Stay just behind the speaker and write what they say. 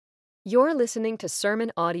You're listening to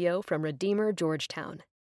sermon audio from Redeemer Georgetown.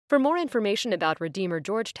 For more information about Redeemer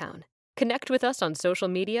Georgetown, connect with us on social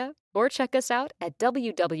media or check us out at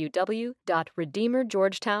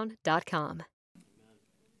www.redeemergeorgetown.com.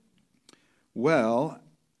 Well,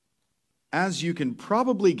 as you can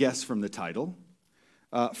probably guess from the title,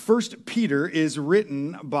 1 Peter is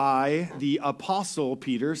written by the Apostle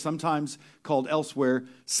Peter, sometimes called elsewhere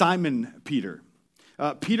Simon Peter.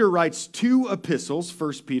 Peter writes two epistles,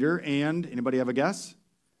 1 Peter and, anybody have a guess?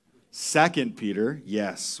 2 Peter.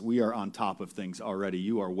 Yes, we are on top of things already.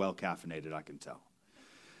 You are well caffeinated, I can tell.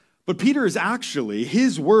 But Peter is actually,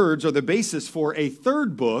 his words are the basis for a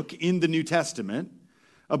third book in the New Testament,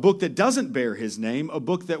 a book that doesn't bear his name, a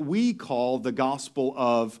book that we call the Gospel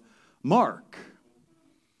of Mark.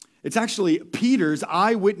 It's actually Peter's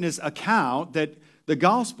eyewitness account that the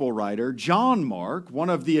gospel writer, John Mark,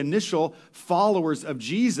 one of the initial followers of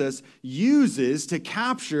Jesus, uses to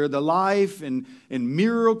capture the life and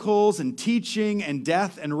miracles and teaching and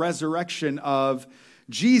death and resurrection of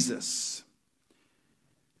Jesus.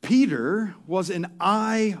 Peter was an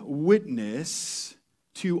eyewitness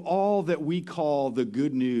to all that we call the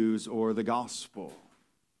good news or the gospel.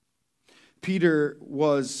 Peter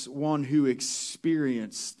was one who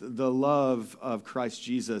experienced the love of Christ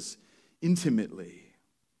Jesus intimately.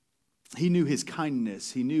 He knew his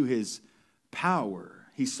kindness. He knew his power.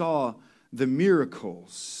 He saw the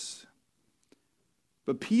miracles.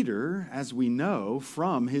 But Peter, as we know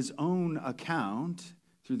from his own account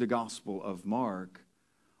through the Gospel of Mark,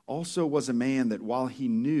 also was a man that while he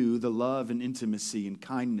knew the love and intimacy and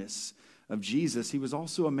kindness of Jesus, he was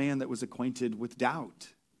also a man that was acquainted with doubt.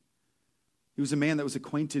 He was a man that was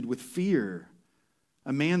acquainted with fear,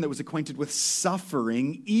 a man that was acquainted with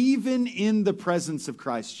suffering, even in the presence of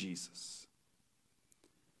Christ Jesus.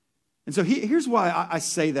 And so here's why I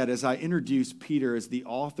say that as I introduce Peter as the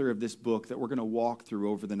author of this book that we're going to walk through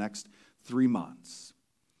over the next 3 months.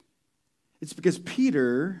 It's because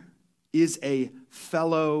Peter is a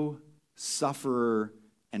fellow sufferer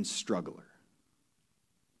and struggler.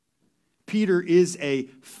 Peter is a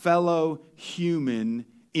fellow human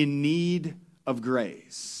in need of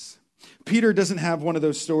grace. Peter doesn't have one of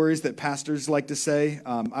those stories that pastors like to say.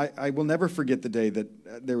 I will never forget the day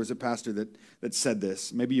that there was a pastor that said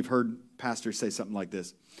this. Maybe you've heard pastors say something like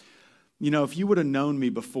this. You know, if you would have known me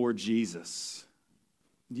before Jesus,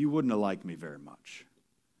 you wouldn't have liked me very much.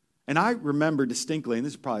 And I remember distinctly, and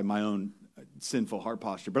this is probably my own sinful heart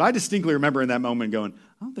posture, but I distinctly remember in that moment going,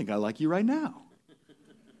 I don't think I like you right now.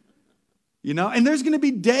 You know, and there's going to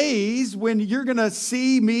be days when you're going to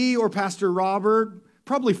see me or Pastor Robert,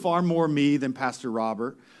 probably far more me than Pastor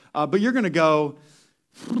Robert, but you're going to go,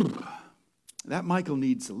 that Michael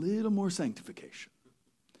needs a little more sanctification,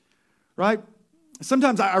 right?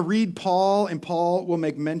 Sometimes I read Paul, and Paul will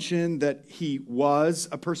make mention that he was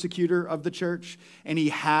a persecutor of the church, and he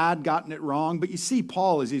had gotten it wrong, but you see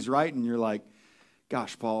Paul as he's writing, you're like,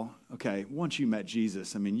 gosh, Paul, okay, once you met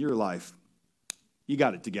Jesus, I mean, your life, you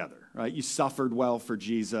got it together, right? You suffered well for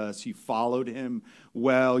Jesus. You followed him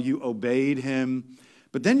well. You obeyed him.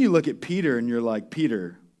 But then you look at Peter and you're like,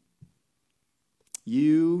 Peter,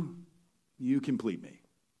 you complete me,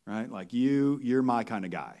 right? Like you're my kind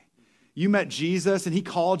of guy. You met Jesus and he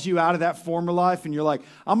called you out of that former life and you're like,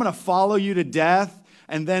 I'm going to follow you to death.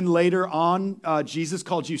 And then later on, Jesus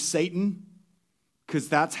called you Satan, because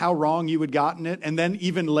that's how wrong you had gotten it. And then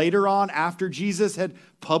even later on, after Jesus had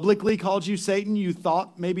publicly called you Satan, you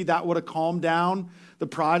thought maybe that would have calmed down the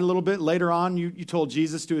pride a little bit. Later on, you told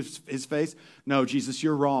Jesus to his face, no, Jesus,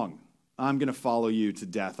 you're wrong. I'm going to follow you to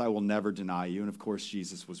death. I will never deny you. And of course,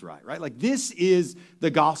 Jesus was right? Like this is the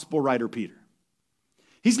gospel writer Peter.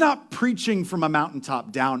 He's not preaching from a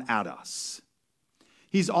mountaintop down at us.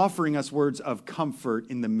 He's offering us words of comfort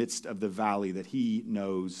in the midst of the valley that he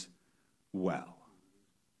knows well.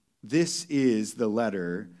 This is the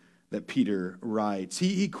letter that Peter writes.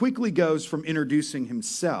 He quickly goes from introducing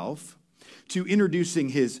himself to introducing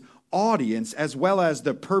his audience as well as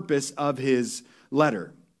the purpose of his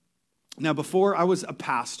letter. Now, before I was a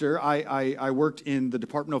pastor, I worked in the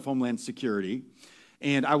Department of Homeland Security,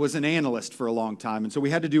 and I was an analyst for a long time. And so we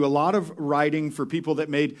had to do a lot of writing for people that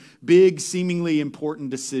made big, seemingly important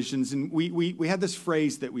decisions. And we had this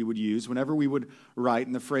phrase that we would use whenever we would write,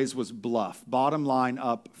 and the phrase was bluff, bottom line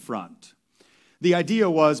up front. The idea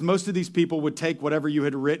was most of these people would take whatever you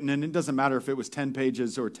had written, and it doesn't matter if it was 10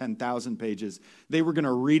 pages or 10,000 pages. They were going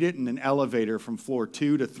to read it in an elevator from floor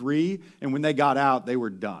 2 to 3, and when they got out, they were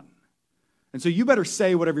done. And so you better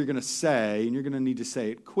say whatever you're going to say, and you're going to need to say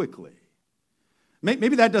it quickly.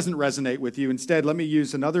 Maybe that doesn't resonate with you. Instead, let me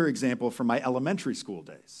use another example from my elementary school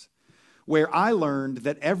days. where I learned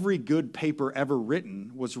that every good paper ever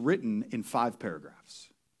written was written in 5 paragraphs.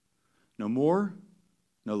 No more,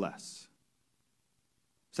 no less.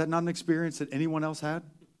 Is that not an experience that anyone else had?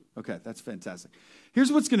 Okay, that's fantastic. Here's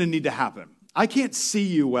what's going to need to happen. I can't see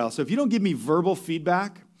you well, so if you don't give me verbal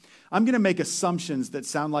feedback, I'm going to make assumptions that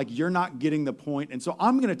sound like you're not getting the point, and so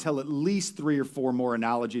I'm going to tell at least 3 or 4 more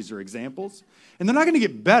analogies or examples, and they're not going to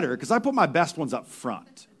get better because I put my best ones up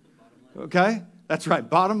front. Okay? That's right,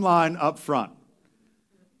 bottom line up front,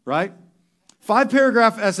 right?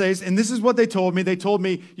 5-paragraph essays, and this is what they told me. They told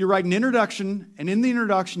me you write an introduction, and in the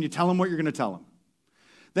introduction, you tell them what you're going to tell them.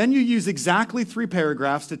 Then you use exactly 3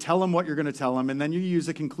 paragraphs to tell them what you're going to tell them, and then you use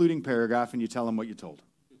a concluding paragraph and you tell them what you told them.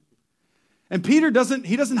 And Peter doesn't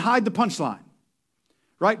hide the punchline,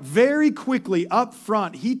 right? Very quickly up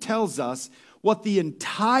front, he tells us what the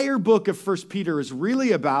entire book of 1 Peter is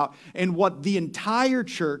really about and what the entire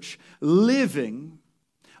church living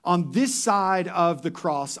on this side of the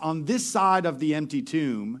cross, on this side of the empty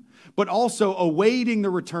tomb, but also awaiting the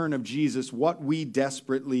return of Jesus, what we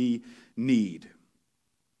desperately need.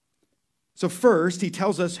 So first, he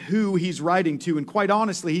tells us who he's writing to, and quite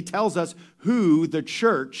honestly, he tells us who the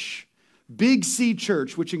church, Big C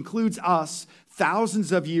Church, which includes us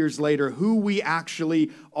thousands of years later, who we actually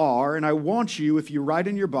are. And I want you, if you write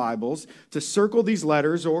in your Bibles, to circle these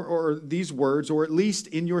letters or these words, or at least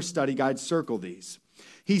in your study guide, circle these.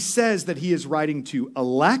 He says that he is writing to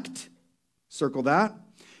elect, circle that.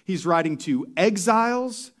 He's writing to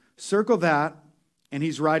exiles, circle that. And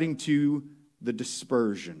he's writing to the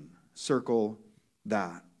dispersion. Circle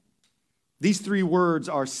that. These 3 words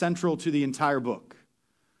are central to the entire book.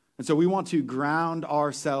 And so we want to ground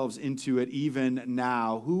ourselves into it even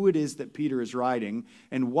now, who it is that Peter is writing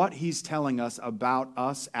and what he's telling us about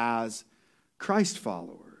us as Christ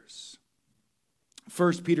followers.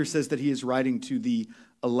 First, Peter says that he is writing to the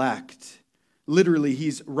elect. Literally,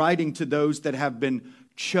 he's writing to those that have been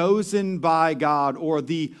chosen by God, or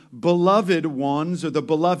the beloved ones, or the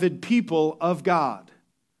beloved people of God.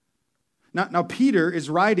 Now, Peter is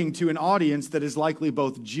writing to an audience that is likely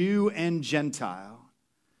both Jew and Gentile.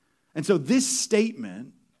 And so this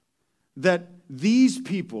statement that these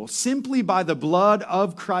people, simply by the blood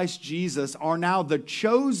of Christ Jesus, are now the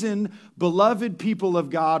chosen, beloved people of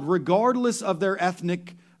God, regardless of their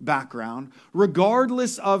ethnic background,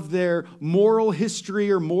 regardless of their moral history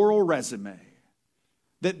or moral resume,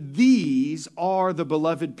 that these are the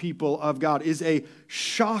beloved people of God, is a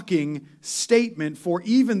shocking statement for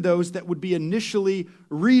even those that would be initially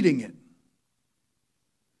reading it.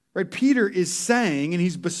 Right? Peter is saying, and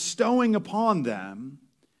he's bestowing upon them,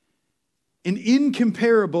 an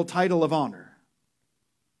incomparable title of honor.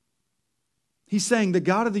 He's saying the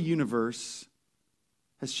God of the universe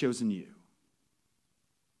has chosen you.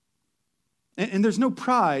 And there's no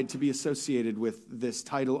pride to be associated with this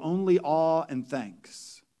title, only awe and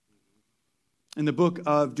thanks. In the book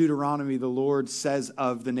of Deuteronomy, the Lord says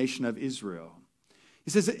of the nation of Israel, he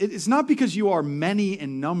says, it's not because you are many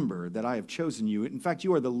in number that I have chosen you. In fact,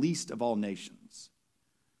 you are the least of all nations.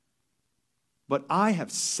 But I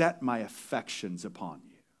have set my affections upon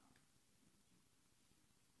you.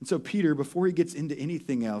 And so Peter, before he gets into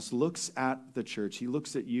anything else, looks at the church. He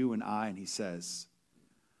looks at you and I, and he says,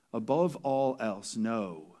 above all else,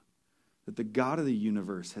 know that the God of the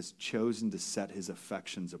universe has chosen to set his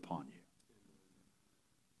affections upon you.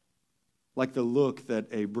 Like the look that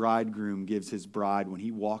a bridegroom gives his bride when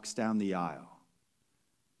he walks down the aisle.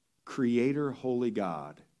 Creator, holy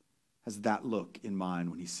God has that look in mind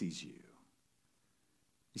when he sees you.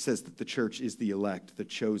 He says that the church is the elect, the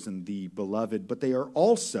chosen, the beloved, but they are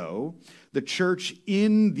also the church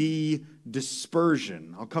in the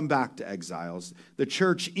dispersion. I'll come back to exiles. The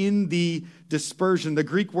church in the dispersion. The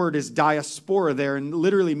Greek word is diaspora there, and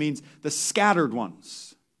literally means the scattered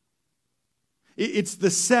ones. It's the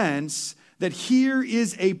sense that here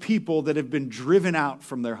is a people that have been driven out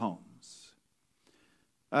from their homes.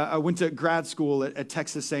 I went to grad school at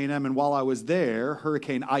Texas A&M, and while I was there,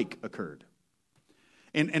 Hurricane Ike occurred.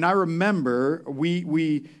 And I remember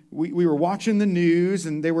we were watching the news,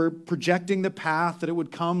 and they were projecting the path that it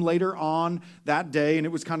would come later on that day, and it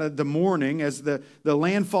was kind of the morning as the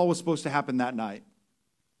landfall was supposed to happen that night.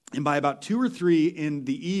 And by about 2 or 3 in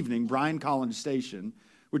the evening, Bryan College Station,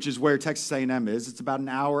 which is where Texas A&M is, it's about an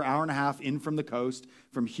hour and a half in from the coast,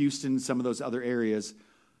 from Houston, some of those other areas.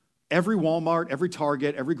 Every Walmart, every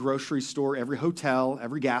Target, every grocery store, every hotel,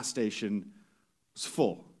 every gas station was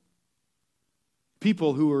full.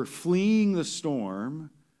 People who were fleeing the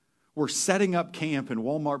storm were setting up camp in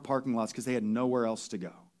Walmart parking lots because they had nowhere else to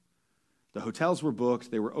go. The hotels were booked.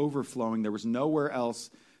 They were overflowing. There was nowhere else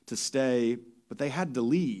to stay, but they had to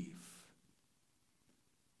leave.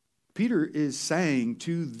 Peter is saying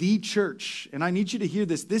to the church, and I need you to hear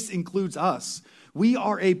this, this includes us. We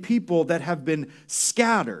are a people that have been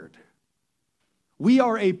scattered. We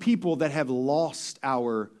are a people that have lost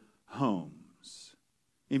our homes.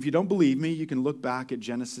 If you don't believe me, you can look back at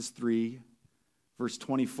Genesis 3, verse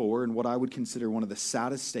 24, and what I would consider one of the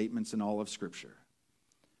saddest statements in all of Scripture.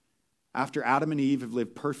 After Adam and Eve have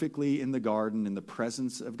lived perfectly in the garden in the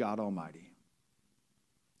presence of God Almighty,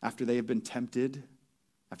 after they have been tempted,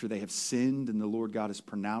 after they have sinned, and the Lord God has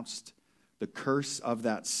pronounced the curse of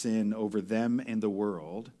that sin over them and the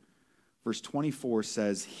world, verse 24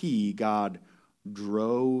 says, He, God,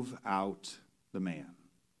 drove out the man.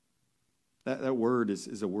 That word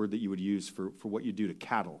is a word that you would use for what you do to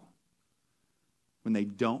cattle when they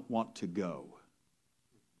don't want to go.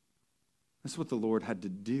 That's what the Lord had to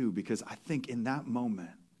do, because I think in that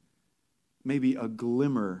moment, maybe a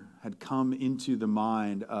glimmer had come into the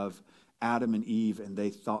mind of Adam and Eve, and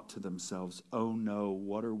they thought to themselves, oh no,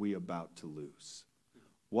 what are we about to lose?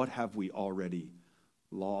 What have we already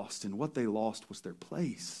lost? And what they lost was their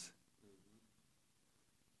place.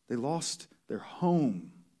 They lost their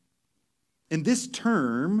home. And this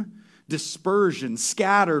term, dispersion,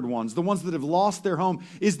 scattered ones, the ones that have lost their home,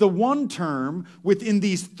 is the one term within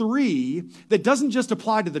these three that doesn't just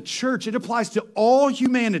apply to the church, it applies to all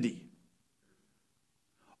humanity.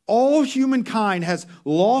 All humankind has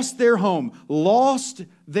lost their home, lost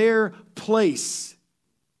their place.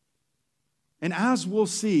 And as we'll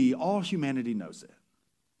see, all humanity knows it.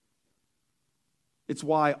 It's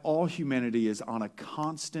why all humanity is on a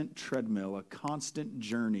constant treadmill, a constant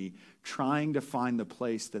journey, trying to find the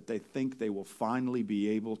place that they think they will finally be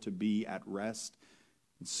able to be at rest.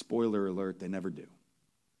 And spoiler alert, they never do.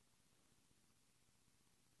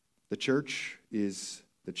 The church is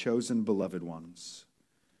the chosen beloved ones.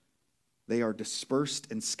 They are dispersed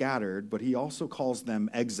and scattered, but he also calls them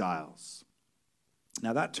exiles.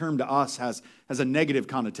 Now that term to us has a negative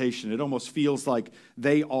connotation. It almost feels like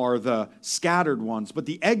they are the scattered ones. But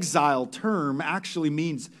the exile term actually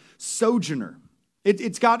means sojourner.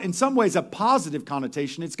 It's got, in some ways, a positive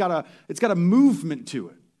connotation. It's got a movement to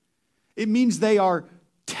it. It means they are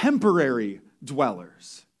temporary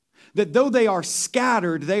dwellers. That though they are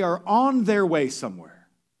scattered, they are on their way somewhere.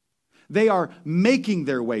 They are making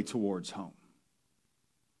their way towards home.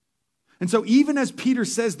 And so even as Peter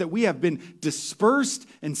says that we have been dispersed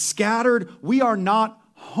and scattered, we are not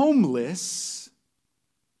homeless,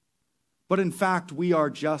 but in fact, we are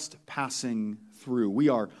just passing through. We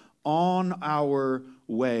are on our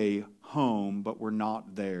way home, but we're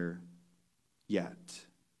not there yet.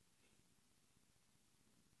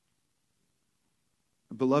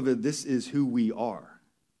 Beloved, this is who we are.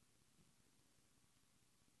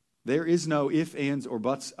 There is no ifs, ands, or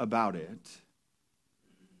buts about it.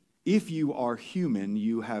 If you are human,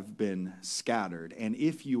 you have been scattered. And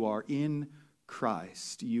if you are in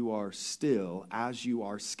Christ, you are still, as you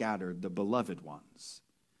are scattered, the beloved ones.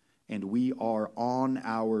 And we are on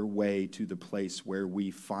our way to the place where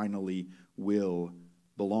we finally will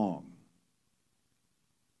belong.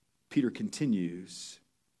 Peter continues,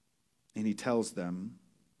 and he tells them,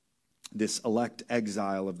 this elect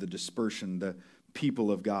exile of the dispersion, the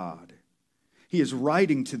people of God. He is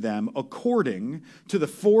writing to them according to the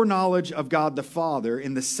foreknowledge of God the Father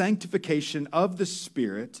in the sanctification of the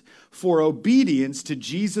Spirit for obedience to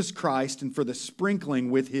Jesus Christ and for the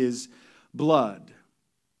sprinkling with his blood.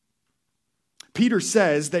 Peter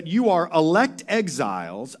says that you are elect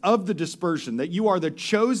exiles of the dispersion, that you are the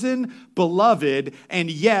chosen, beloved,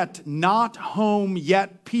 and yet not home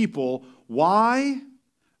yet people. Why?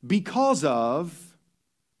 Because of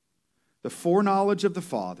the foreknowledge of the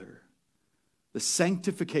Father, the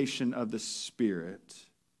sanctification of the Spirit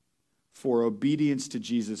for obedience to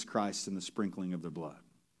Jesus Christ and the sprinkling of the blood.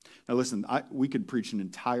 Now listen, we could preach an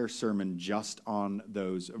entire sermon just on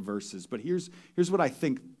those verses, but here's what I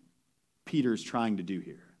think Peter's trying to do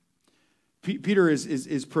here. Peter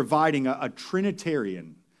is providing a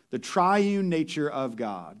Trinitarian, the triune nature of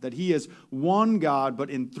God, that he is one God,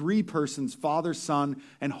 but in three persons, Father, Son,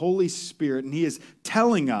 and Holy Spirit, and he is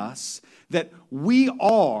telling us that we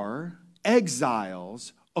are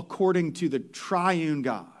exiles according to the triune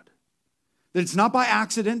God. That it's not by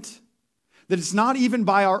accident, that it's not even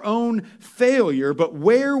by our own failure, but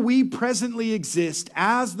where we presently exist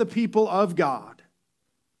as the people of God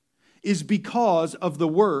is because of the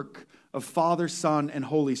work of Father, Son, and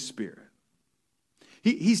Holy Spirit.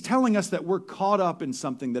 He's telling us that we're caught up in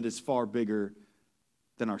something that is far bigger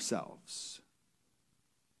than ourselves.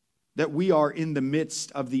 That we are in the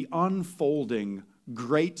midst of the unfolding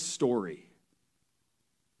great story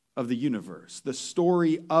of the universe, the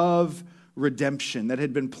story of redemption that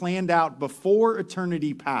had been planned out before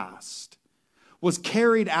eternity past was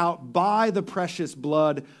carried out by the precious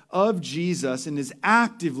blood of Jesus and is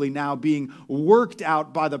actively now being worked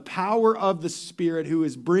out by the power of the Spirit who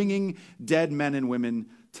is bringing dead men and women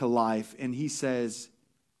to life. And he says,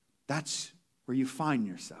 that's where you find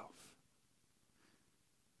yourself.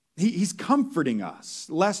 He's comforting us,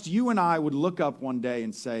 lest you and I would look up one day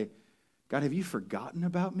and say, God, have you forgotten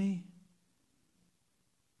about me?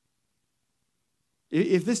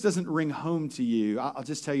 If this doesn't ring home to you, I'll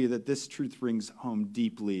just tell you that this truth rings home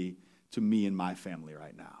deeply to me and my family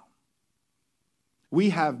right now.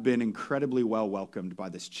 We have been incredibly well welcomed by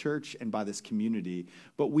this church and by this community,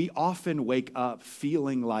 but we often wake up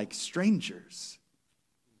feeling like strangers.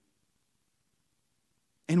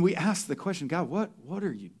 And we ask the question, God, what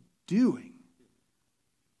are you doing?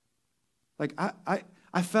 Like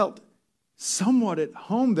I felt somewhat at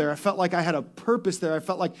home there. I felt like I had a purpose there. I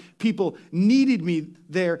felt like people needed me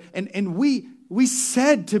there. And we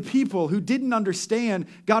said to people who didn't understand,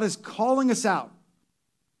 God is calling us out.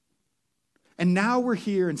 And now we're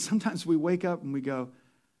here, and sometimes we wake up and we go,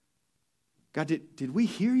 God, did we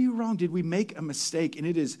hear you wrong? Did we make a mistake? And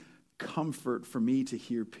it is comfort for me to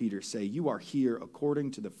hear Peter say, you are here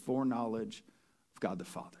according to the foreknowledge of God the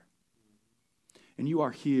Father. And you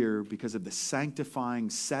are here because of the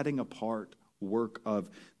sanctifying, setting apart work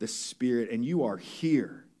of the Spirit. And you are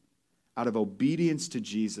here out of obedience to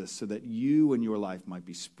Jesus so that you and your life might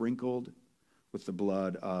be sprinkled with the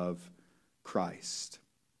blood of Christ.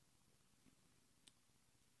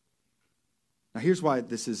 Now, here's why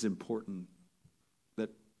this is important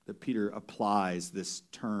that Peter applies this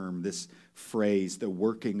term, this phrase, the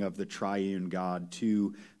working of the triune God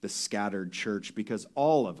to the scattered church, because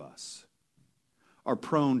all of us are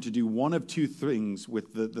prone to do one of two things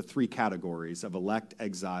with the three categories of elect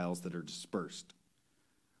exiles that are dispersed.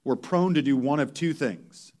 We're prone to do one of two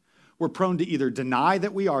things. We're prone to either deny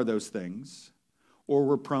that we are those things, or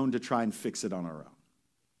we're prone to try and fix it on our own.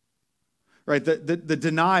 Right? The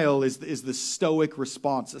denial is the stoic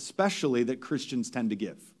response, especially that Christians tend to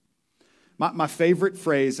give. My favorite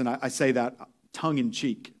phrase, and I say that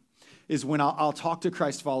tongue-in-cheek, is when I'll talk to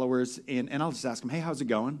Christ followers and I'll just ask them, hey, how's it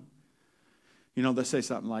going? You know, they'll say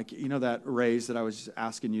something like, that raise that I was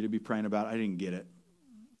asking you to be praying about, I didn't get it.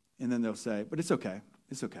 And then they'll say, but it's okay.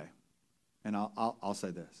 It's okay. And I'll say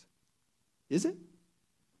this. Is it?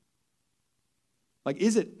 Like,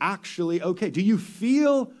 is it actually okay? Do you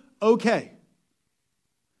feel okay?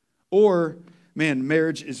 Or, man,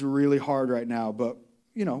 marriage is really hard right now, but,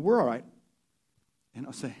 we're all right. And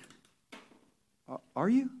I'll say, are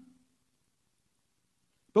you?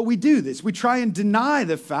 But we do this. We try and deny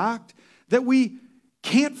the fact that we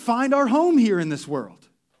can't find our home here in this world.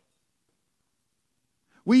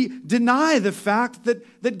 We deny the fact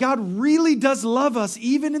that God really does love us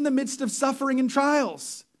even in the midst of suffering and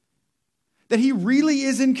trials. That he really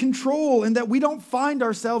is in control and that we don't find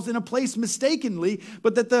ourselves in a place mistakenly,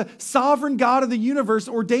 but that the sovereign God of the universe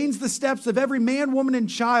ordains the steps of every man, woman, and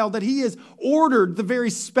child, that he has ordered the very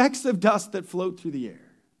specks of dust that float through the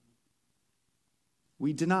air.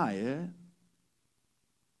 We deny it,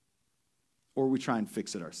 or we try and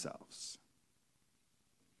fix it ourselves.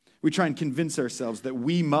 We try and convince ourselves that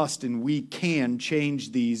we must and we can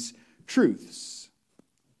change these truths.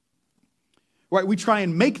 Right? We try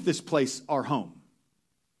and make this place our home.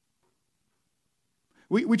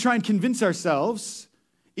 We try and convince ourselves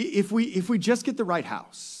if we just get the right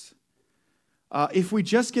house, if we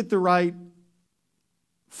just get the right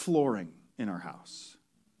flooring in our house.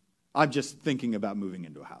 I'm just thinking about moving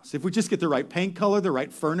into a house. If we just get the right paint color, the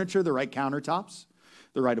right furniture, the right countertops,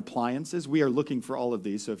 the right appliances, we are looking for all of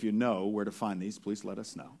these. So if you know where to find these, please let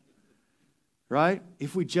us know. Right?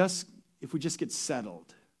 If we just get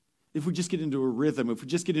settled, if we just get into a rhythm, if we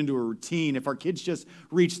just get into a routine, if our kids just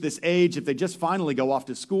reach this age, if they just finally go off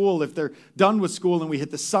to school, if they're done with school and we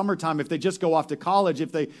hit the summertime, if they just go off to college,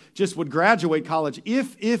 if they just would graduate college,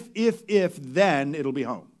 if, then it'll be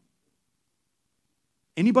home.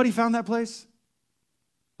 Anybody found that place?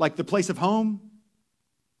 Like the place of home?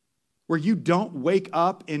 Where you don't wake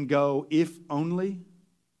up and go, if only?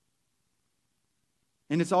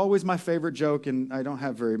 And it's always my favorite joke, and I don't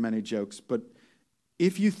have very many jokes, but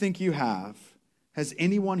if you think you have, has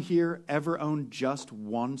anyone here ever owned just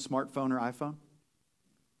one smartphone or iPhone?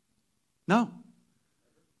 No.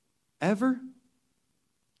 Ever?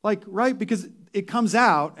 Like, right? Because it comes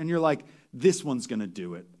out and you're like, this one's going to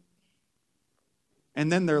do it.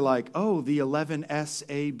 And then they're like, oh, the 11S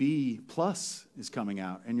AB Plus is coming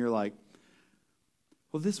out. And you're like,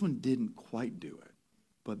 well, this one didn't quite do it,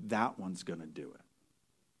 but that one's going to do it.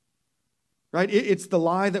 Right? It's the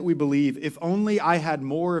lie that we believe, if only I had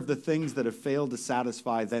more of the things that have failed to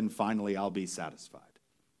satisfy, then finally I'll be satisfied.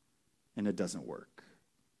 And it doesn't work.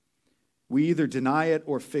 We either deny it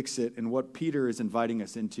or fix it, and what Peter is inviting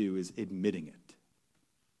us into is admitting it.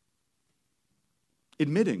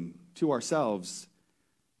 Admitting to ourselves,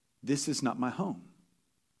 this is not my home.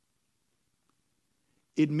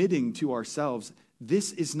 Admitting to ourselves,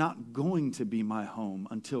 this is not going to be my home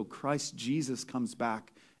until Christ Jesus comes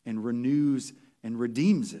back and renews and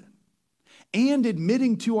redeems it. And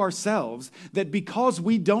admitting to ourselves that because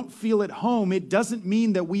we don't feel at home, it doesn't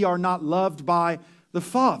mean that we are not loved by the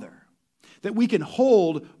Father. That we can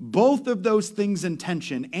hold both of those things in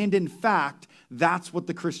tension, and in fact, that's what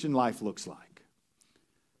the Christian life looks like.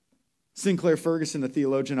 Sinclair Ferguson, a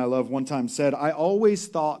theologian I love, one time said, "I always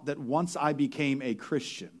thought that once I became a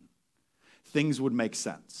Christian, things would make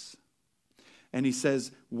sense." And he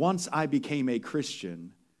says, once I became a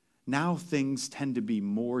Christian, now things tend to be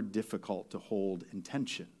more difficult to hold in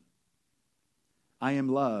tension. I am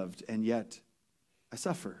loved, and yet I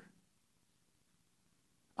suffer.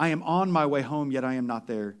 I am on my way home, yet I am not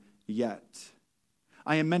there yet.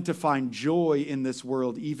 I am meant to find joy in this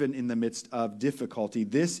world, even in the midst of difficulty.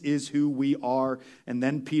 This is who we are. And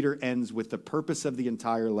then Peter ends with the purpose of the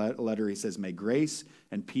entire letter. He says, may grace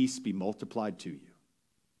and peace be multiplied to you.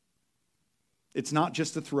 It's not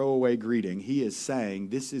just a throwaway greeting. He is saying,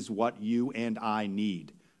 this is what you and I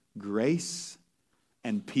need. Grace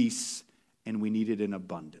and peace, and we need it in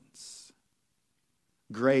abundance.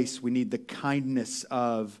 Grace, we need the kindness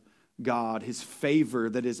of God, his favor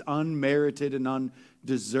that is unmerited and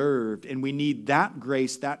undeserved. And we need that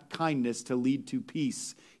grace, that kindness to lead to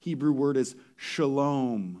peace. Hebrew word is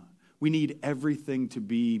shalom. We need everything to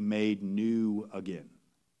be made new again.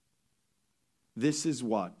 This is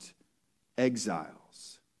what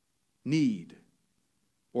exiles need,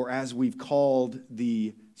 or as we've called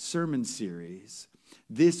the sermon series,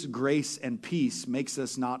 this grace and peace makes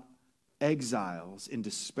us not exiles in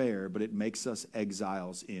despair, but it makes us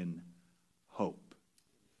exiles in hope.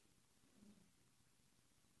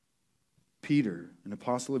 Peter, an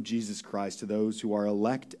apostle of Jesus Christ, to those who are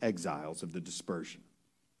elect exiles of the dispersion.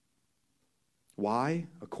 Why?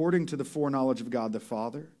 According to the foreknowledge of God the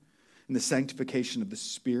Father, and the sanctification of the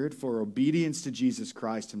Spirit, for obedience to Jesus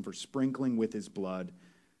Christ and for sprinkling with his blood,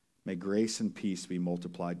 may grace and peace be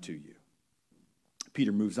multiplied to you.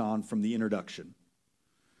 Peter moves on from the introduction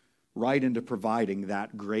right into providing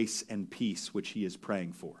that grace and peace which he is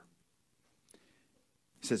praying for.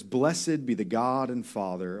 He says, blessed be the God and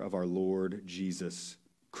Father of our Lord Jesus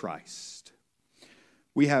Christ.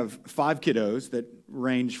 We have 5 kiddos that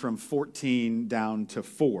range from 14 down to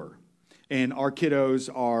 4. And our kiddos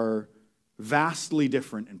are vastly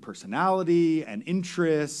different in personality and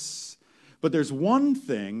interests. But there's one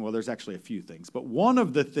thing, well, there's actually a few things, but one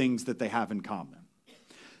of the things that they have in common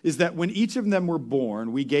is that when each of them were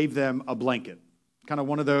born, we gave them a blanket. Kind of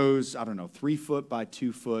one of those, 3-foot by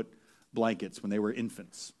 2-foot blankets when they were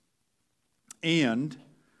infants. And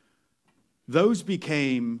those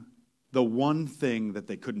became the one thing that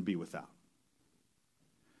they couldn't be without.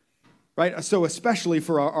 Right? So especially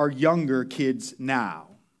for our younger kids now.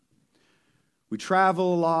 We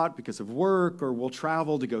travel a lot because of work, or we'll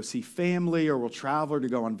travel to go see family, or we'll travel to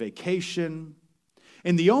go on vacation.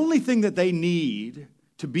 And the only thing that they need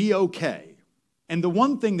to be okay, and the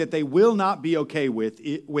one thing that they will not be okay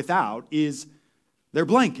without is their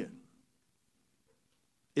blanket.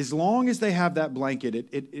 As long as they have that blanket,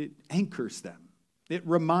 it anchors them. It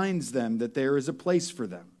reminds them that there is a place for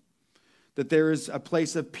them, that there is a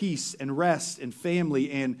place of peace and rest and family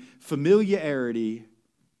and familiarity.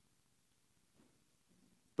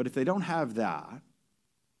 But if they don't have that,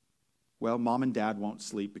 well, mom and dad won't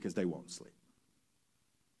sleep because they won't sleep.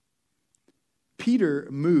 Peter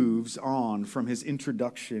moves on from his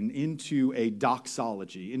introduction into a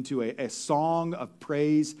doxology, into a song of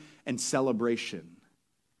praise and celebration.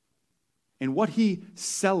 And what he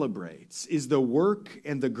celebrates is the work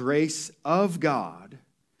and the grace of God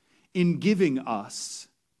in giving us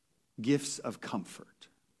gifts of comfort.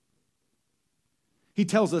 He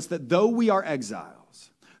tells us that though we are exiles,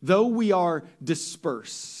 though we are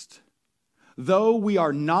dispersed, though we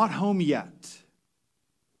are not home yet,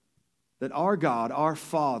 that our God, our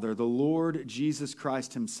Father, the Lord Jesus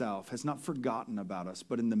Christ himself, has not forgotten about us,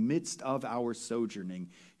 but in the midst of our sojourning,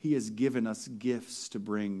 he has given us gifts to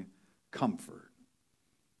bring comfort.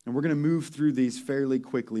 And we're going to move through these fairly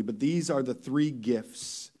quickly, but these are the 3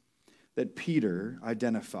 gifts that Peter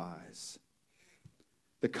identifies.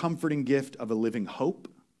 The comforting gift of a living hope,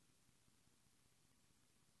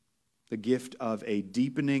 the gift of a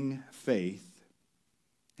deepening faith,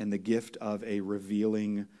 and the gift of a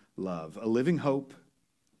revealing love. A living hope,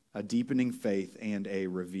 a deepening faith, and a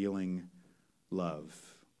revealing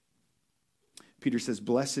love. Peter says,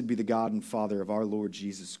 "Blessed be the God and Father of our Lord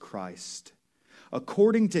Jesus Christ.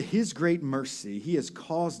 According to his great mercy, he has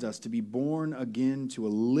caused us to be born again to a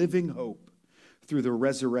living hope through the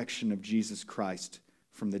resurrection of Jesus Christ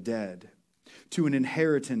from the dead, to an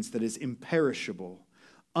inheritance that is imperishable,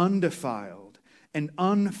 undefiled, and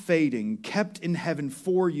unfading, kept in heaven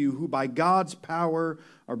for you, who by God's power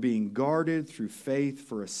are being guarded through faith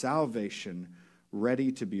for a salvation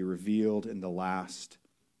ready to be revealed in the last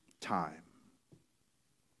time."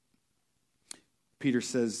 Peter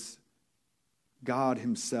says, God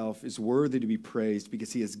himself is worthy to be praised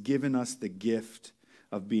because he has given us the gift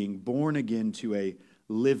of being born again to a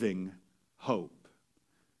living hope.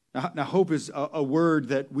 Now hope is a word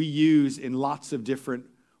that we use in lots of different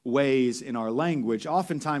ways in our language.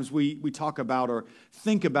 Oftentimes we talk about or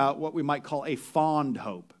think about what we might call a fond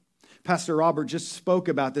hope. Pastor Robert just spoke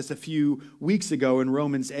about this a few weeks ago in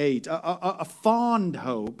Romans 8. A fond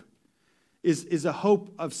hope is a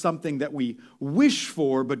hope of something that we wish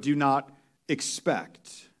for but do not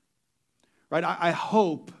expect. Right? I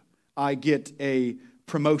hope I get a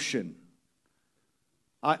promotion.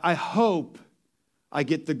 I hope I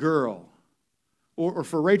get the girl. Or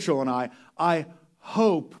for Rachel and I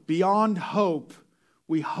hope, beyond hope,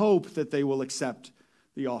 we hope that they will accept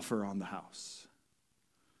the offer on the house.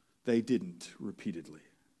 They didn't repeatedly.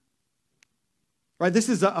 Right? This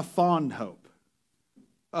is a fond hope.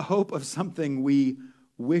 A hope of something we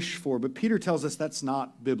wish for. But Peter tells us that's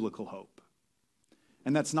not biblical hope.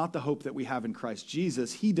 And that's not the hope that we have in Christ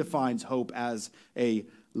Jesus. He defines hope as a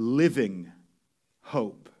living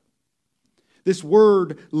hope. This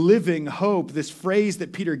word, living hope, this phrase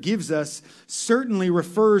that Peter gives us, certainly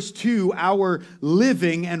refers to our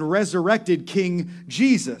living and resurrected King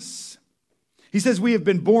Jesus. He says we have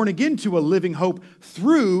been born again to a living hope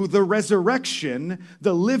through the resurrection,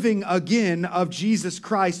 the living again of Jesus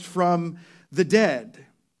Christ from the dead.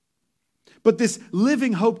 But this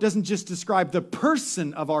living hope doesn't just describe the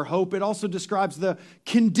person of our hope, it also describes the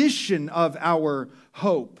condition of our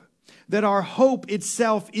hope. That our hope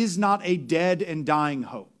itself is not a dead and dying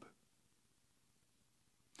hope.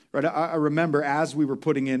 Right? I remember as we were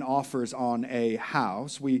putting in offers on a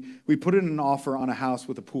house, we put in an offer on a house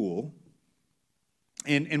with a pool.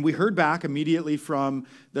 And we heard back immediately from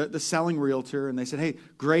the selling realtor, and they said, "Hey,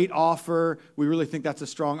 great offer. We really think that's a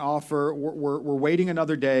strong offer. We're waiting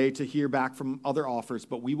another day to hear back from other offers,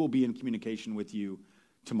 but we will be in communication with you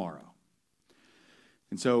tomorrow."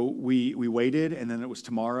 And so we waited, and then it was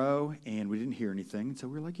tomorrow, and we didn't hear anything. And so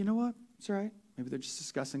we were like, you know what? It's all right. Maybe they're just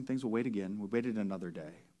discussing things. We'll wait again. We waited another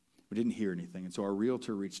day. We didn't hear anything. And so our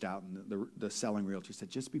realtor reached out, and the selling realtor said,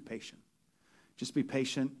 "Just be patient. Just be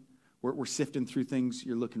patient. We're sifting through things.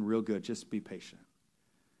 You're looking real good. Just be patient."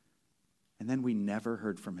 And then we never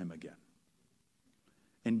heard from him again.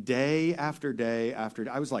 And day after day after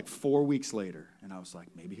day, I was like 4 weeks later, and I was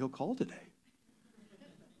like, maybe he'll call today.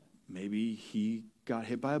 Maybe he got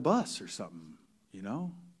hit by a bus or something, you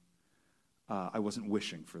know? I wasn't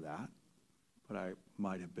wishing for that, but I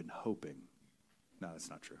might have been hoping. No, that's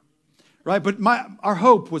not true. Right? But our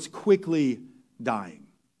hope was quickly dying.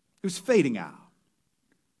 It was fading out.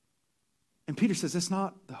 And Peter says, that's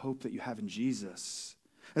not the hope that you have in Jesus.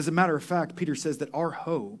 As a matter of fact, Peter says that our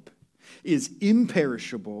hope is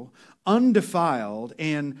imperishable, undefiled,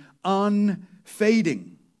 and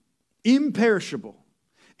unfading. Imperishable.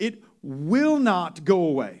 It will not go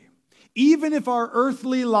away. Even if our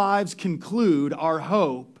earthly lives conclude, our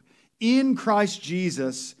hope in Christ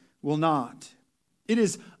Jesus will not. It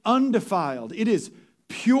is undefiled. It is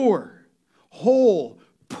pure, whole,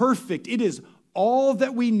 perfect. It is all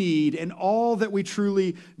that we need and all that we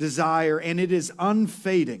truly desire, and it is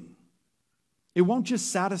unfading. It won't just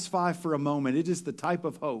satisfy for a moment. It is the type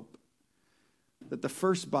of hope that the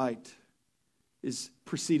first bite is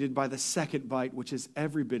preceded by the second bite, which is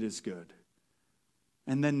every bit as good.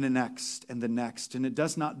 And then the next and the next. And it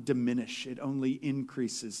does not diminish. It only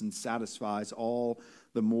increases and satisfies all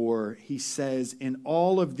the more. He says, in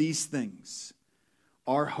all of these things,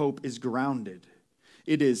 our hope is grounded.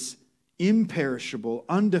 It is imperishable,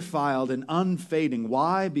 undefiled, and unfading.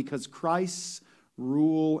 Why? Because Christ's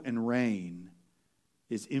rule and reign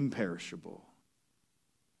is imperishable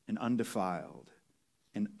and undefiled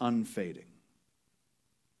and unfading.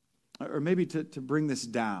 Or maybe to bring this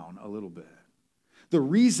down a little bit. The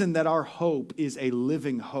reason that our hope is a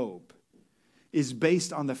living hope is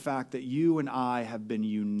based on the fact that you and I have been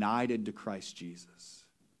united to Christ Jesus.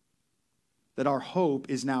 That our hope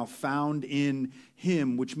is now found in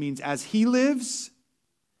Him, which means as He lives,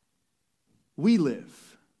 we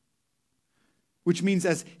live. Which means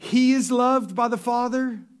as he is loved by the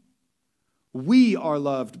Father, we are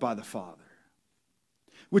loved by the Father.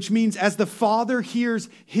 Which means as the Father hears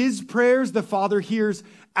his prayers, the Father hears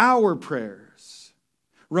our prayers.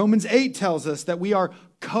 Romans 8 tells us that we are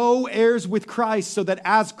co-heirs with Christ, so that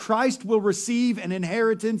as Christ will receive an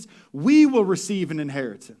inheritance, we will receive an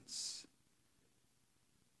inheritance.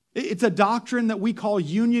 It's a doctrine that we call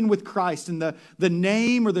union with Christ, and the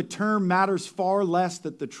name or the term matters far less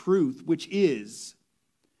than the truth, which is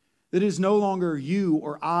that it is no longer you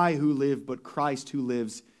or I who live, but Christ who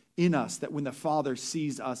lives in us, that when the Father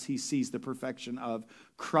sees us, he sees the perfection of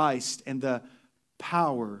Christ and the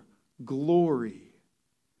power, glory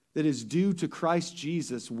that is due to Christ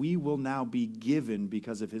Jesus, we will now be given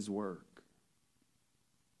because of his work.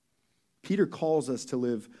 Peter calls us to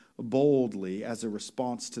live boldly as a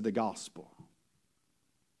response to the gospel,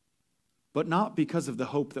 but not because of the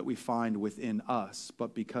hope that we find within us,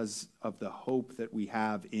 but because of the hope that we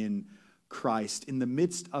have in Christ in the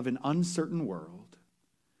midst of an uncertain world,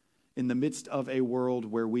 in the midst of a world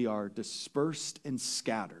where we are dispersed and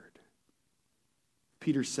scattered.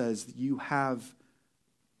 Peter says, you have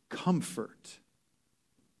comfort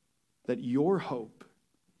that your hope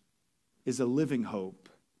is a living hope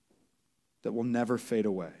that will never fade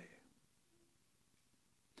away.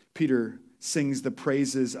 Peter sings the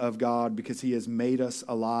praises of God because he has made us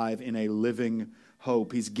alive in a living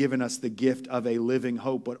hope. He's given us the gift of a living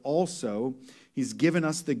hope, but also he's given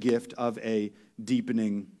us the gift of a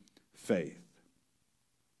deepening faith.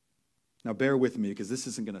 Now bear with me because this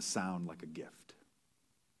isn't going to sound like a gift.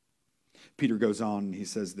 Peter goes on and he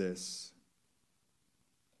says this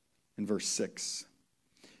in verse 6.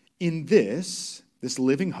 In this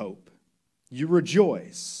living hope, you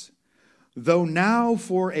rejoice, though now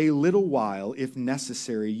for a little while, if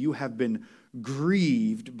necessary, you have been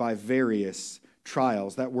grieved by various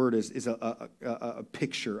trials. That word is a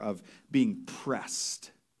picture of being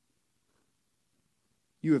pressed.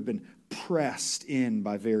 You have been pressed in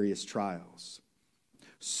by various trials,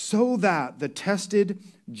 so that the tested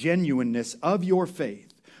genuineness of your faith,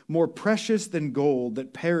 more precious than gold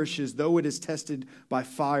that perishes though it is tested by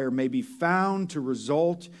fire, may be found to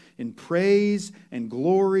result in praise and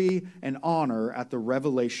glory and honor at the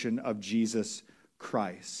revelation of Jesus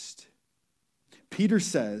Christ. Peter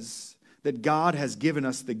says that God has given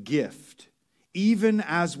us the gift, even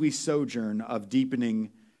as we sojourn, of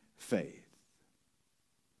deepening faith.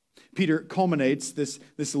 Peter culminates this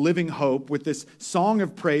living hope with this song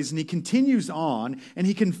of praise, and he continues on, and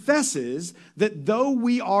he confesses that though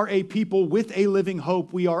we are a people with a living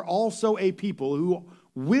hope, we are also a people who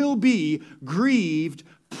will be grieved,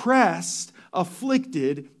 pressed,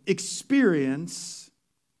 afflicted, experience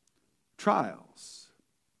trials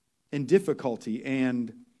and difficulty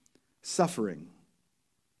and suffering.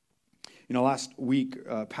 You know, last week,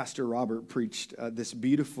 Pastor Robert preached this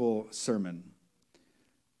beautiful sermon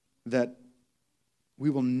that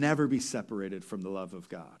we will never be separated from the love of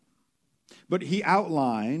God. But he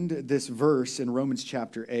outlined this verse in Romans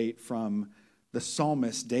chapter 8 from the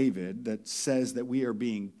psalmist David that says that we are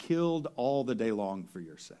being killed all the day long for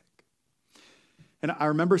your sake. And I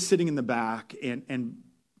remember sitting in the back and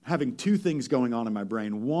having two things going on in my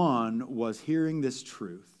brain. One was hearing this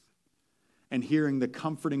truth and hearing the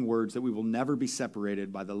comforting words that we will never be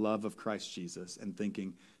separated by the love of Christ Jesus, and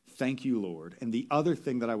thinking, thank you, Lord. And the other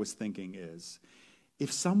thing that I was thinking is,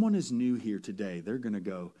 if someone is new here today, they're going to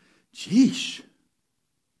go, geesh,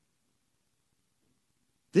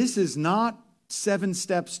 this is not 7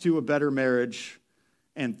 steps to a better marriage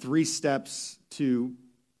and 3 steps to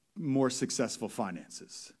more successful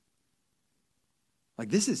finances. Like,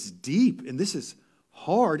 this is deep and this is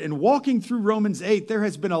hard. And walking through Romans 8, there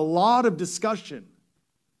has been a lot of discussion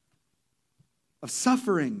of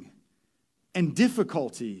suffering and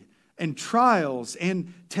difficulty and trials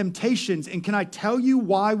and temptations. And can I tell you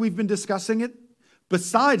why we've been discussing it?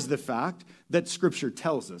 Besides the fact that Scripture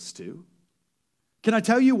tells us to. Can I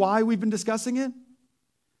tell you why we've been discussing it?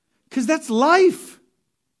 Because that's life.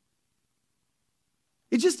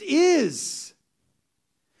 It just is.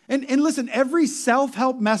 And listen, every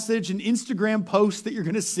self-help message and Instagram post that you're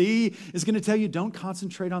going to see is going to tell you, don't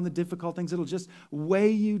concentrate on the difficult things. It'll just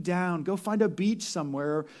weigh you down. Go find a beach somewhere,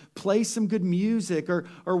 or play some good music, or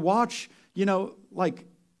watch, like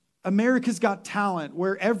America's Got Talent,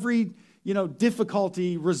 where every,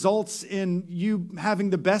 difficulty results in you having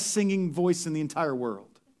the best singing voice in the entire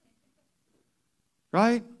world.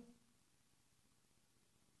 Right?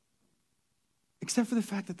 Except for the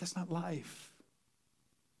fact that that's not life.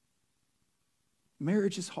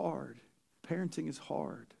 Marriage is hard. Parenting is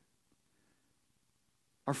hard.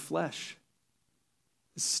 Our flesh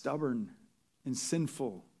is stubborn and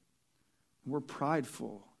sinful. We're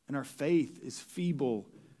prideful, and our faith is feeble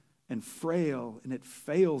and frail, and it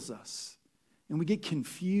fails us. And we get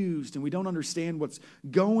confused, and we don't understand what's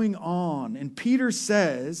going on. And Peter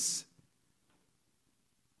says,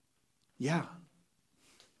 yeah,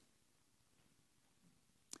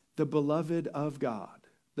 the beloved of God,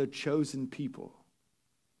 the chosen people,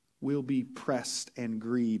 will be pressed and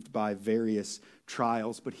grieved by various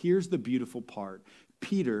trials. But here's the beautiful part.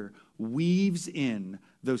 Peter weaves in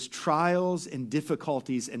those trials and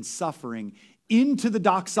difficulties and suffering into the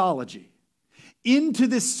doxology, into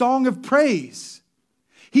this song of praise.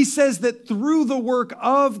 He says that through the work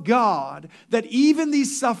of God, that even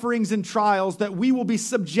these sufferings and trials that we will be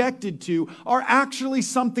subjected to are actually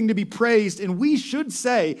something to be praised. And we should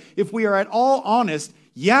say, if we are at all honest,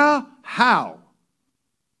 yeah, how?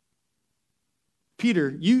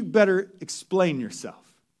 Peter, you better explain yourself.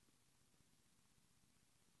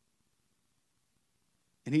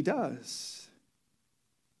 And he does.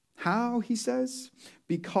 How, he says?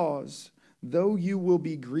 Because though you will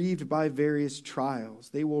be grieved by various trials,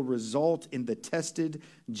 they will result in the tested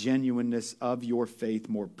genuineness of your faith,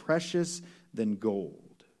 more precious than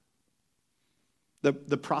gold.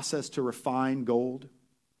 The process to refine gold,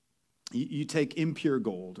 you take impure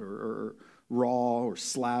gold or raw or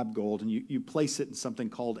slab gold, and you place it in something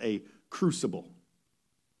called a crucible.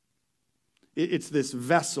 It's this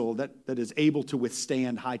vessel that is able to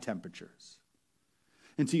withstand high temperatures.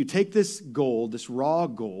 And so you take this gold, this raw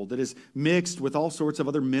gold that is mixed with all sorts of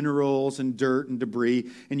other minerals and dirt and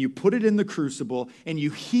debris, and you put it in the crucible and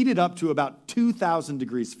you heat it up to about 2,000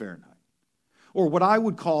 degrees Fahrenheit, or what I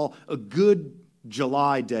would call a good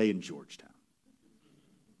July day in Georgetown.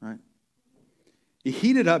 Right? You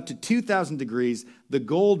heat it up to 2,000 degrees, the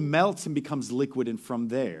gold melts and becomes liquid, and from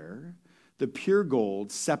there, the pure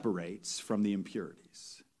gold separates from the impurities.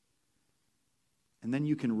 And then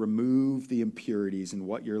you can remove the impurities, and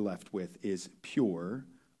what you're left with is pure,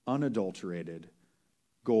 unadulterated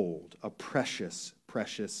gold, a precious,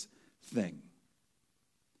 precious thing.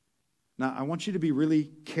 Now, I want you to be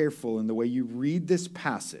really careful in the way you read this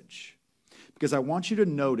passage, because I want you to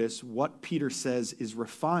notice what Peter says is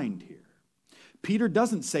refined here. Peter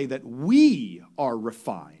doesn't say that we are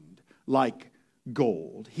refined like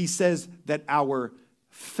gold. He says that our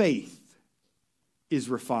faith is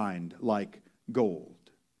refined like gold.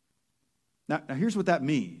 Now here's what that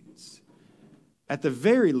means. At the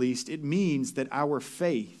very least, it means that our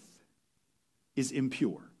faith is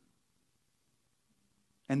impure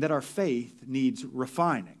and that our faith needs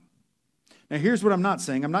refining. Now, here's what I'm not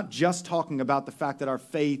saying. I'm not just talking about the fact that our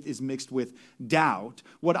faith is mixed with doubt.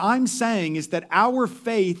 What I'm saying is that our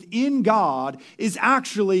faith in God is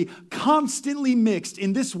actually constantly mixed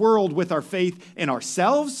in this world with our faith in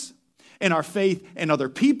ourselves, and our faith in other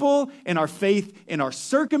people, and our faith in our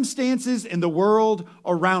circumstances in the world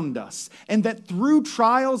around us. And that through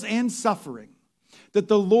trials and suffering, that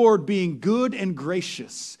the Lord, being good and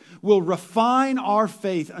gracious, will refine our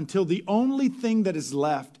faith until the only thing that is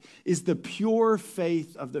left is the pure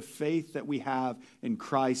faith of the faith that we have in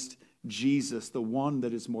Christ Jesus, the one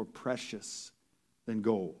that is more precious than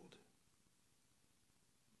gold.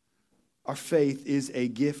 Our faith is a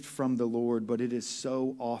gift from the Lord, but it is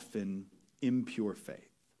so often impure faith.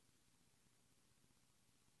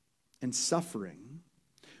 And suffering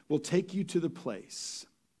will take you to the place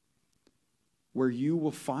where you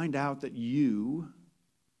will find out that you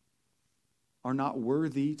are not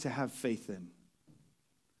worthy to have faith in,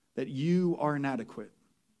 that you are inadequate.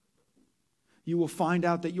 You will find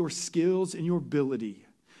out that your skills and your ability,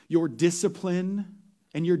 your discipline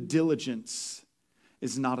and your diligence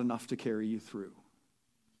is not enough to carry you through.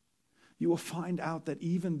 You will find out that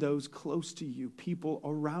even those close to you, people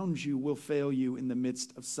around you, will fail you in the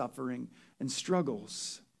midst of suffering and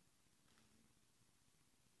struggles.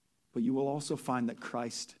 But you will also find that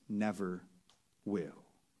Christ never will.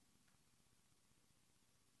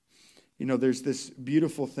 You know, there's this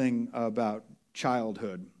beautiful thing about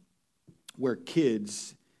childhood where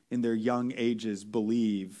kids in their young ages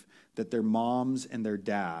believe that their moms and their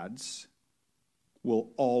dads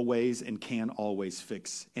will always and can always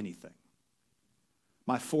fix anything.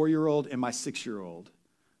 My 4-year-old and my 6-year-old,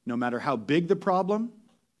 no matter how big the problem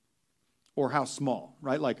or how small,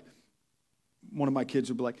 right? Like one of my kids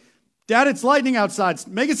would be like, "Dad, it's lightning outside.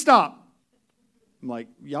 Make it stop." I'm like,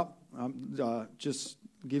 "Yep, just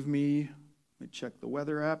give me, let me check the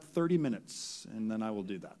weather app, 30 minutes, and then I will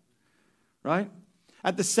do that." Right?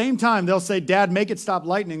 At the same time, they'll say, "Dad, make it stop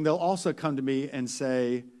lightning." They'll also come to me and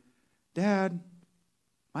say, "Dad,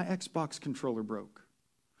 my Xbox controller broke."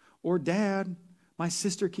 Or, "Dad, my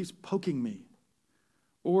sister keeps poking me."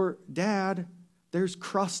 Or, Dad, there's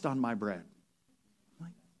crust on my bread. I'm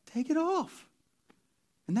like, take it off.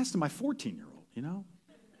 And that's to my 14-year-old, you know?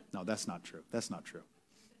 No, that's not true. That's not true.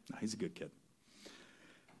 No, he's a good kid.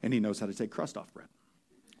 And he knows how to take crust off bread.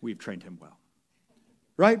 We've trained him well.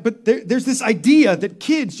 Right? But there's this idea that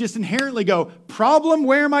kids just inherently go, problem,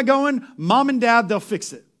 where am I going? Mom and dad, they'll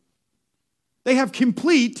fix it. They have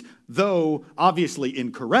complete, though obviously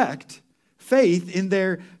incorrect, faith in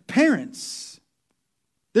their parents.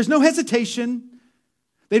 There's no hesitation.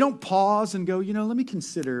 They don't pause and go, let me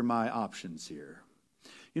consider my options here.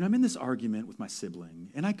 I'm in this argument with my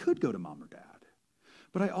sibling, and I could go to mom or dad,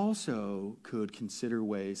 but I also could consider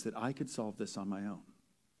ways that I could solve this on my own.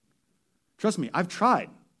 Trust me, I've tried.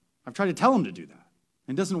 I've tried to tell them to do that.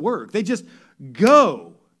 It doesn't work. They just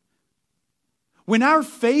go. When our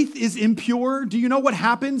faith is impure, do you know what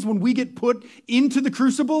happens when we get put into the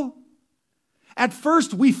crucible? At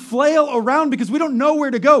first, we flail around because we don't know where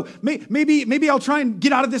to go. Maybe I'll try and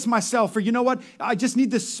get out of this myself. Or you know what? I just need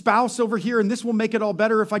this spouse over here, and this will make it all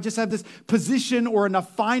better if I just have this position or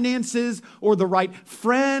enough finances or the right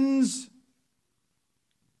friends.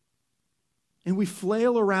 And we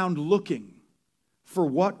flail around looking for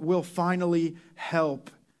what will finally help.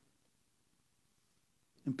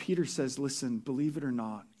 And Peter says, listen, believe it or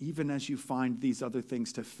not, even as you find these other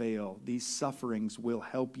things to fail, these sufferings will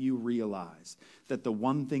help you realize that the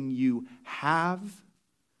one thing you have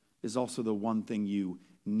is also the one thing you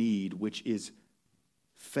need, which is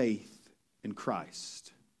faith in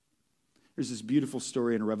Christ. There's this beautiful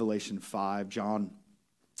story in Revelation 5, John,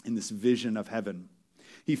 in this vision of heaven.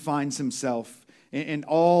 He finds himself and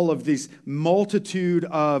all of this multitude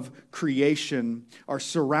of creation are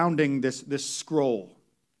surrounding this scroll.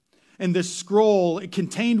 And this scroll,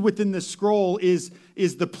 contained within this scroll, is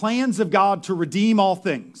the plans of God to redeem all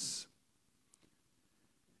things.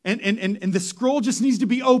 And the scroll just needs to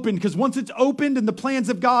be opened, because once it's opened and the plans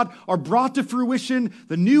of God are brought to fruition,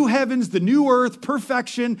 the new heavens, the new earth,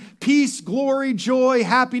 perfection, peace, glory, joy,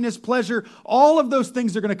 happiness, pleasure, all of those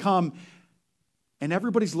things are going to come. And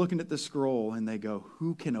everybody's looking at the scroll and they go,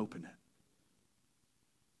 who can open it?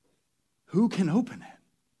 Who can open it?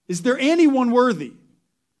 Is there anyone worthy?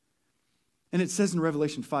 And it says in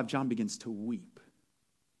Revelation 5, John begins to weep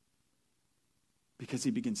because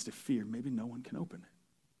he begins to fear maybe no one can open it.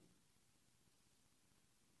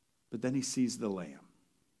 But then he sees the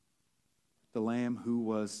Lamb who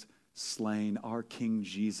was slain, our King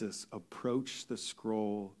Jesus, approach the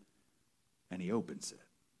scroll and he opens it.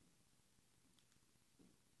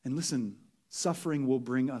 And listen, suffering will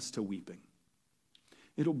bring us to weeping.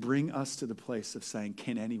 It'll bring us to the place of saying,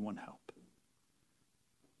 can anyone help?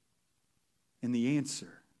 And the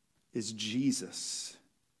answer is Jesus.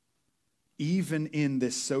 Even in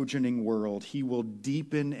this sojourning world, he will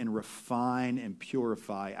deepen and refine and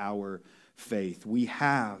purify our faith. We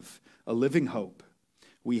have a living hope.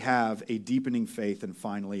 We have a deepening faith, and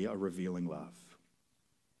finally, a revealing love.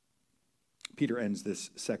 Peter ends this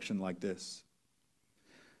section like this.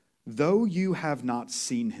 Though you have not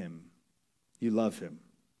seen him, you love him.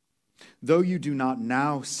 Though you do not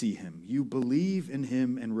now see him, you believe in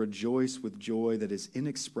him and rejoice with joy that is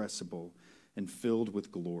inexpressible and filled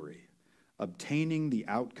with glory, obtaining the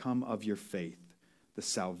outcome of your faith, the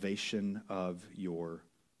salvation of your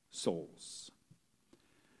souls.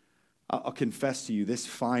 I'll confess to you, this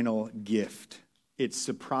final gift, it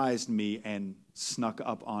surprised me and snuck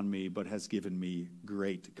up on me, but has given me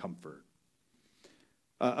great comfort.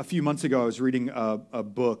 A few months ago, I was reading a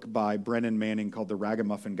book by Brennan Manning called The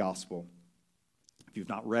Ragamuffin Gospel. If you've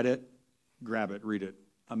not read it, grab it, read it.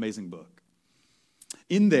 Amazing book.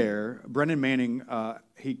 In there, Brennan Manning,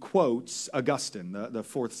 he quotes Augustine, the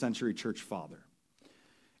 4th century church father.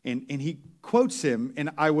 And he quotes him,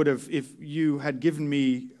 and I would have, if you had given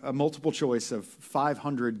me a multiple choice of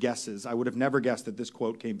 500 guesses, I would have never guessed that this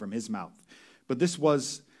quote came from his mouth. But this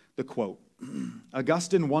was the quote.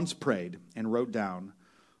 Augustine once prayed and wrote down,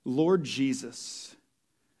 Lord Jesus,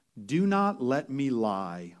 do not let me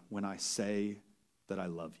lie when I say that I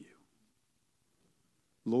love you.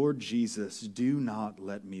 Lord Jesus, do not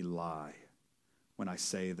let me lie when I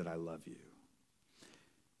say that I love you.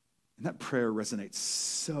 And that prayer resonates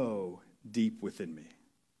so deep within me.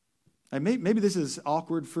 And maybe this is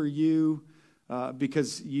awkward for you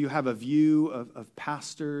because you have a view of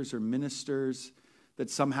pastors or ministers that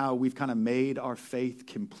somehow we've kind of made our faith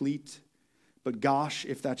complete. But gosh,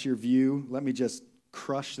 if that's your view, let me just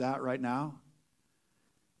crush that right now.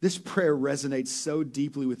 This prayer resonates so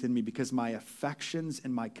deeply within me because my affections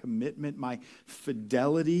and my commitment, my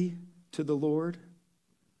fidelity to the Lord,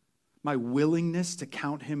 my willingness to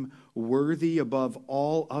count him worthy above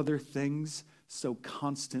all other things so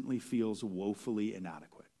constantly feels woefully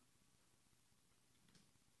inadequate.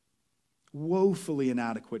 Woefully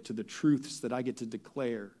inadequate to the truths that I get to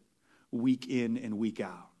declare week in and week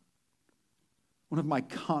out. One of my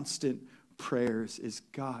constant prayers is,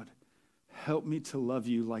 God, help me to love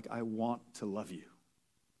you like I want to love you.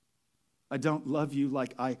 I don't love you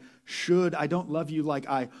like I should. I don't love you like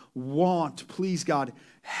I want. Please, God,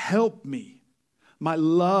 help me. My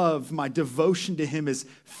love, my devotion to him is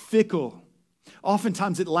fickle.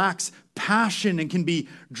 Oftentimes it lacks passion and can be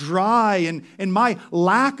dry. And my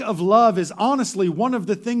lack of love is honestly one of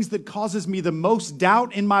the things that causes me the most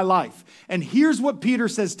doubt in my life. And here's what Peter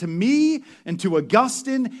says to me and to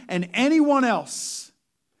Augustine and anyone else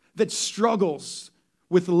that struggles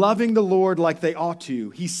with loving the Lord like they ought to.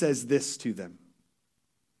 He says this to them: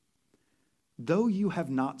 though you have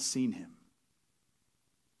not seen him,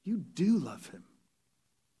 you do love him.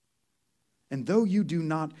 And though you do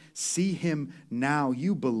not see him now,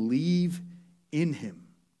 you believe in him.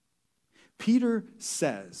 Peter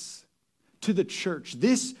says to the church,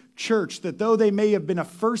 this church, that though they may have been a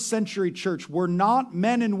first century church, were not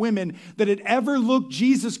men and women that had ever looked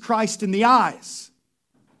Jesus Christ in the eyes.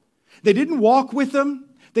 They didn't walk with him.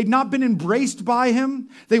 They'd not been embraced by him.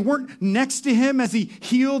 They weren't next to him as he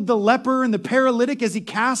healed the leper and the paralytic, as he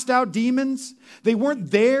cast out demons. They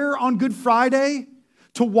weren't there on Good Friday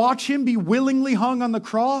to watch him be willingly hung on the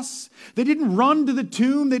cross. They didn't run to the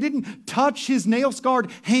tomb. They didn't touch his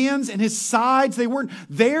nail-scarred hands and his sides. They weren't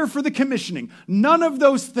there for the commissioning. None of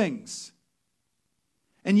those things.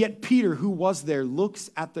 And yet Peter, who was there, looks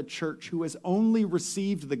at the church who has only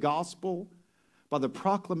received the gospel by the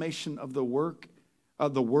proclamation of the work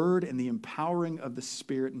of the word and the empowering of the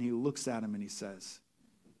Spirit, and he looks at him and he says,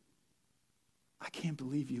 I can't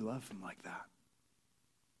believe you love him like that.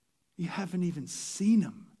 You haven't even seen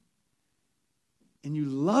him, and you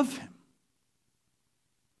love him.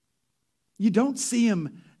 You don't see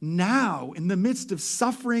him now in the midst of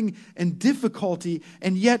suffering and difficulty,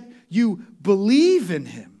 and yet you believe in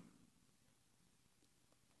him.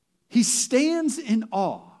 He stands in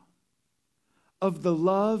awe of the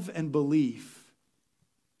love and belief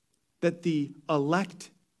that the elect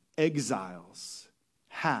exiles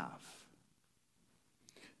have.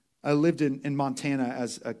 I lived in Montana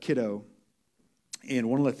as a kiddo, and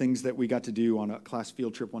one of the things that we got to do on a class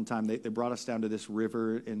field trip one time, they brought us down to this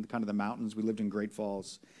river in kind of the mountains. We lived in Great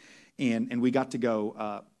Falls, and we got to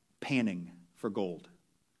go panning for gold.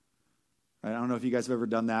 I don't know if you guys have ever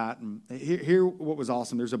done that. And here what was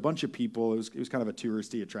awesome, there's a bunch of people. It was kind of a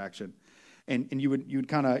touristy attraction. And you'd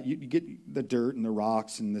get the dirt and the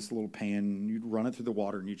rocks in this little pan, and you'd run it through the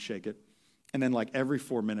water and you'd shake it. And then like every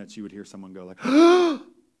 4 minutes you would hear someone go like,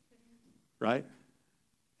 right?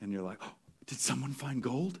 And you're like, oh, did someone find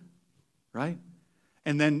gold? Right?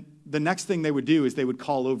 And then the next thing they would do is they would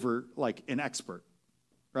call over like an expert,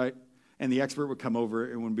 right? And the expert would come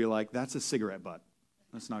over and would be like, that's a cigarette butt.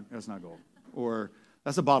 That's not gold. Or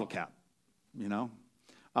that's a bottle cap, you know?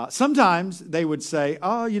 Sometimes they would say,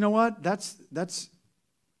 oh, you know what? That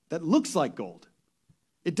looks like gold.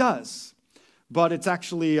 It does. But it's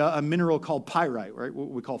actually a mineral called pyrite, right? What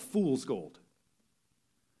we call fool's gold.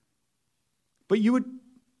 But you'd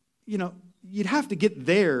have to get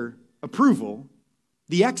their approval,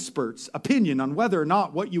 the expert's opinion on whether or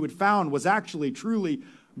not what you had found was actually truly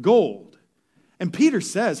gold. And Peter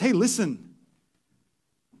says, hey, listen,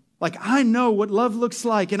 like I know what love looks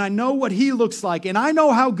like, and I know what he looks like, and I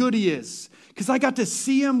know how good he is, because I got to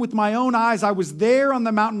see him with my own eyes. I was there on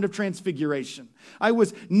the mountain of transfiguration. I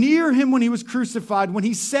was near him when he was crucified, when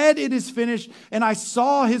he said it is finished, and I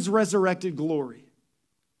saw his resurrected glory.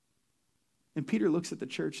 And Peter looks at the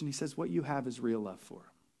church and he says, what you have is real love for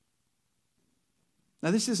him.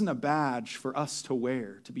 Now, this isn't a badge for us to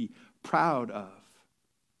wear, to be proud of.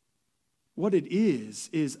 What it is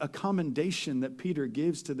a commendation that Peter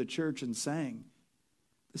gives to the church and saying,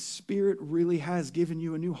 the Spirit really has given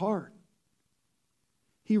you a new heart.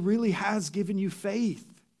 He really has given you faith.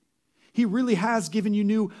 He really has given you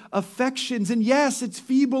new affections. And yes, it's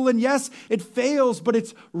feeble, and yes, it fails, but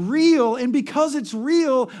it's real. And because it's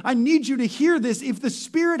real, I need you to hear this. If the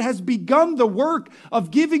Spirit has begun the work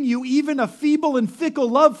of giving you even a feeble and fickle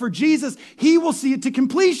love for Jesus, He will see it to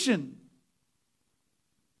completion.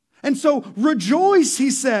 And so rejoice,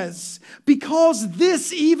 he says, because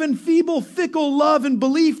this even feeble, fickle love and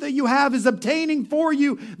belief that you have is obtaining for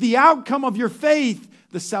you the outcome of your faith,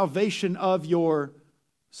 the salvation of your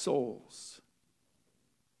souls.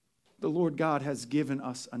 The Lord God has given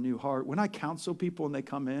us a new heart. When I counsel people and they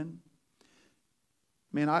come in,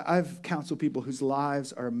 Man, I've counseled people whose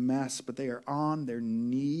lives are a mess, but they are on their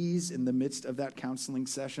knees in the midst of that counseling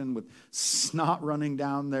session with snot running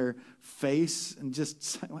down their face and just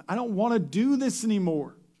saying, I don't want to do this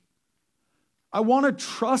anymore. I want to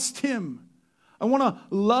trust him. I want to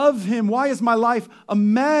love him. Why is my life a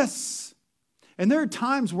mess? And there are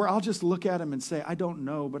times where I'll just look at him and say, I don't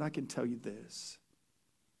know, but I can tell you this.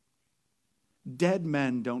 Dead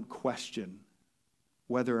men don't question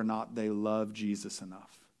whether or not they love Jesus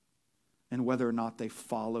enough and whether or not they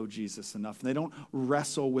follow Jesus enough. And they don't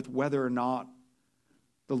wrestle with whether or not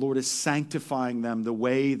the Lord is sanctifying them the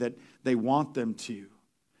way that they want them to.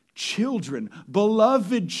 Children,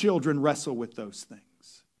 beloved children, wrestle with those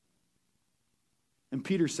things. And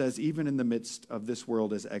Peter says, even in the midst of this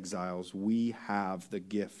world as exiles, we have the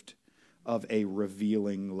gift of a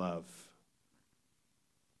revealing love.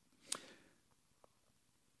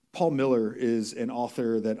 Paul Miller is an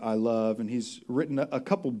author that I love, and he's written a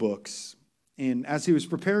couple books. And as he was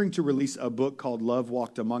preparing to release a book called Love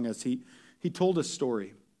Walked Among Us, he told a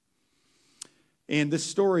story. And this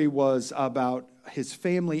story was about his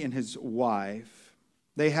family and his wife.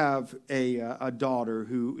 They have a daughter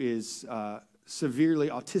who is severely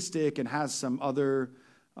autistic and has some other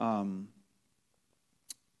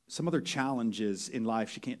challenges in life.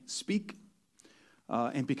 She can't speak.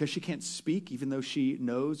 And because she can't speak, even though she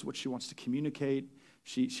knows what she wants to communicate,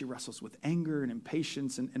 she wrestles with anger and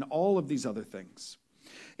impatience and all of these other things.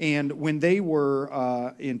 And when they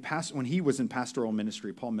were when he was in pastoral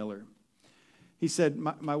ministry, Paul Miller, he said,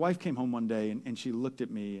 my wife came home one day and she looked at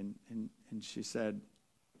me and she said,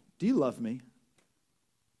 do you love me?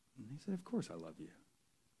 And he said, of course I love you.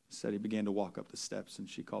 He said he began to walk up the steps and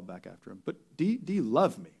she called back after him, but do you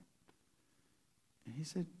love me? And he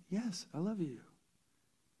said, yes, I love you.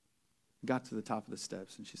 Got to the top of the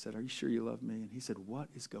steps and she said, are you sure you love me? And he said, what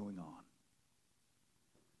is going on?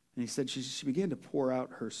 And he said, she began to pour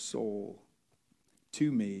out her soul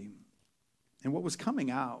to me. And what was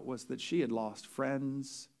coming out was that she had lost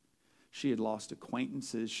friends, she had lost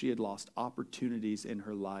acquaintances, she had lost opportunities in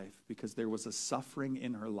her life because there was a suffering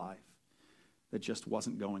in her life that just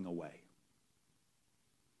wasn't going away.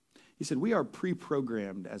 He said, we are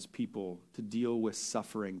pre-programmed as people to deal with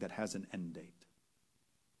suffering that has an end date.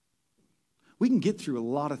 We can get through a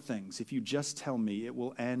lot of things if you just tell me it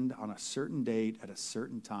will end on a certain date, at a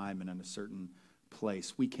certain time, and in a certain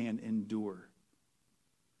place. We can endure.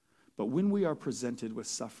 But when we are presented with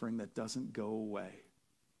suffering that doesn't go away,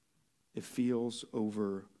 it feels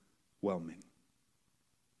overwhelming.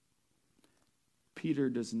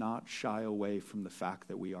 Peter does not shy away from the fact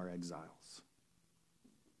that we are exiles,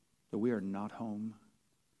 that we are not home,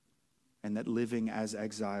 and that living as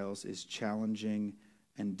exiles is challenging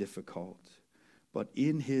and difficult. But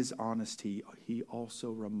in his honesty, he also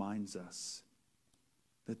reminds us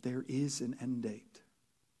that there is an end date.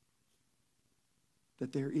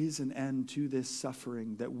 That there is an end to this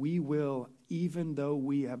suffering, that we will, even though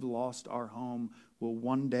we have lost our home, will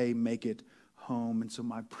one day make it home. And so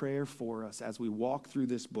my prayer for us as we walk through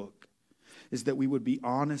this book is that we would be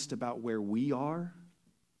honest about where we are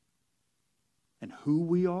and who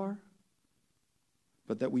we are,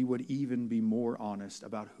 but that we would even be more honest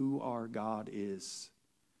about who our God is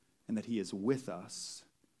and that he is with us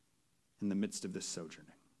in the midst of this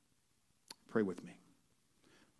sojourning. Pray with me.